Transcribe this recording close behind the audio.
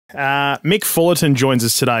Mick Fullerton joins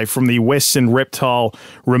us today from the Western Reptile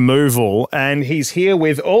Removal, and he's here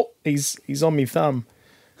with, he's on me thumb.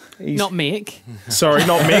 Not Mick. Sorry,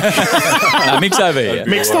 not Mick. Mick's over here.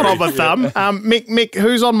 Mick's not on my thumb. Mick,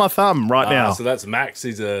 who's on my thumb right now? So that's Max.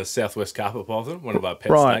 He's a southwest carpet python, one of our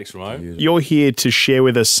pet snakes from home. You're here to share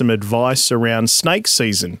with us some advice around snake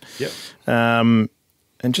season. Yep.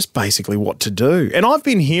 And just basically what to do. And I've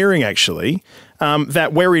been hearing, actually,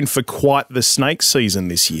 that we're in for quite the snake season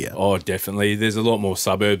this year. Oh, definitely. There's a lot more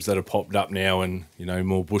suburbs that have popped up now and,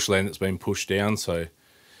 more bushland that's been pushed down. So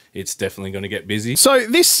it's definitely going to get busy. So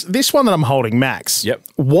this one that I'm holding, Max, Yep.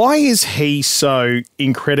 Why is he so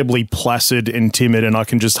incredibly placid and timid and I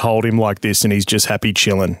can just hold him like this and he's just happy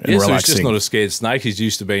chilling and relaxing? So he's just not a scared snake. He's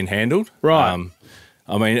used to being handled. Right.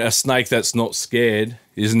 A snake that's not scared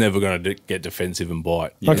is never going to get defensive and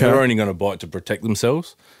bite. Okay. They're only going to bite to protect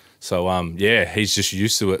themselves. So, he's just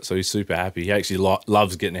used to it, so he's super happy. He actually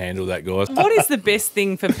loves getting handled, that guy. What is the best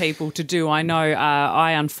thing for people to do? I know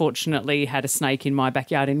I unfortunately had a snake in my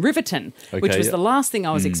backyard in Riverton, which was the last thing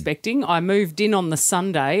I was expecting. I moved in on the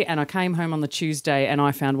Sunday and I came home on the Tuesday and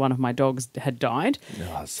I found one of my dogs had died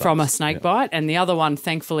from a snake bite, and the other one,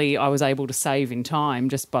 thankfully, I was able to save in time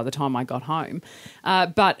just by the time I got home.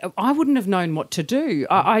 But I wouldn't have known what to do.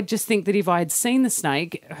 I just think that if I had seen the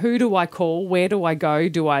snake, who do I call? Where do I go?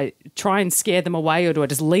 Do I try and scare them away or do I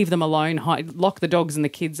just leave them alone, lock the dogs and the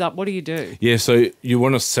kids up? What do you do? Yeah, so you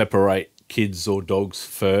want to separate kids or dogs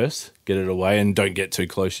first, get it away and don't get too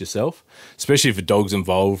close yourself, especially if a dog's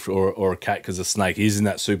involved or a cat, because a snake is in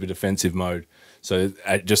that super defensive mode. So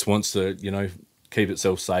it just wants to, keep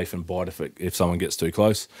itself safe and bite if someone gets too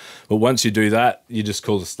close. But once you do that, you just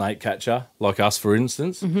call the snake catcher, like us, for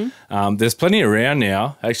instance. There's plenty around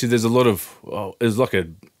now. Actually, there's a lot of,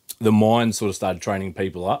 the mine sort of started training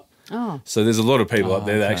people up. Oh. So there's a lot of people up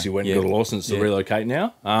there that actually went and got a license to relocate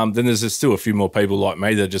now. Then there's still a few more people like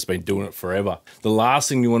me that have just been doing it forever. The last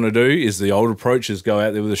thing you want to do is the old approach is go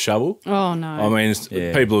out there with a shovel. Oh, no. I mean,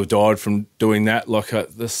 people have died from doing that.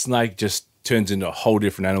 The snake just turns into a whole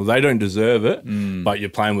different animal. They don't deserve it, but you're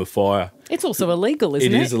playing with fire. It's also illegal,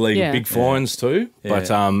 isn't it? It is illegal. Yeah. Big fines too. Yeah.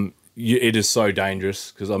 But it is so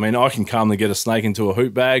dangerous because, I can calmly get a snake into a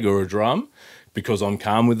hoop bag or a drum because I'm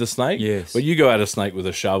calm with the snake. Yes. But you go at a snake with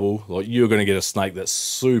a shovel, you're going to get a snake that's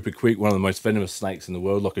super quick, one of the most venomous snakes in the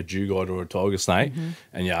world, like a dugite or a tiger snake,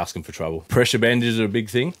 and you're asking for trouble. Pressure bandages are a big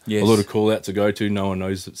thing. Yes. A lot of call out to go to. No one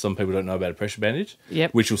knows that. Some people don't know about a pressure bandage,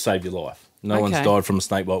 which will save your life. No one's died from a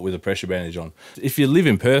snake bite with a pressure bandage on. If you live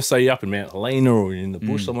in Perth, say you're up in Mount Helena or you're in the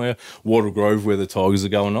bush somewhere, Wattle Grove where the tigers are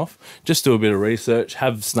going off, just do a bit of research,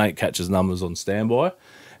 have snake catchers numbers on standby,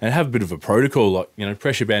 and have a bit of a protocol,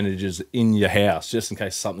 pressure bandages in your house, just in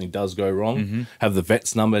case something does go wrong. Have the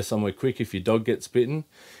vet's number somewhere quick if your dog gets bitten.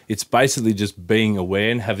 It's basically just being aware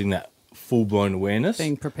and having that full-blown awareness.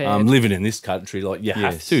 Being prepared. Living in this country, you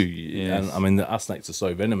have to. Yes. And, us snakes are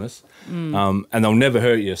so venomous. And they'll never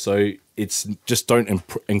hurt you, so it's just don't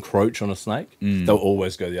encroach on a snake. They'll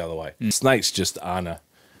always go the other way. Snakes just aren't a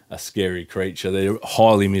scary creature. They're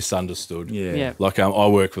highly misunderstood. Yeah. I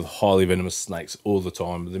work with highly venomous snakes all the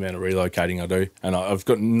time, the amount of relocating I do, and I've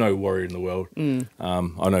got no worry in the world.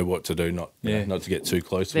 I know what to do, not to get too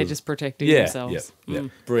close. They're just protecting themselves. Yeah.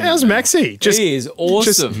 How's Maxie? He is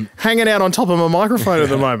awesome. Just hanging out on top of my microphone at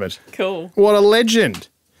the moment. Cool. What a legend.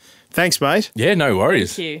 Thanks, mate. Yeah, no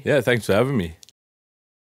worries. Thank you. Yeah, thanks for having me.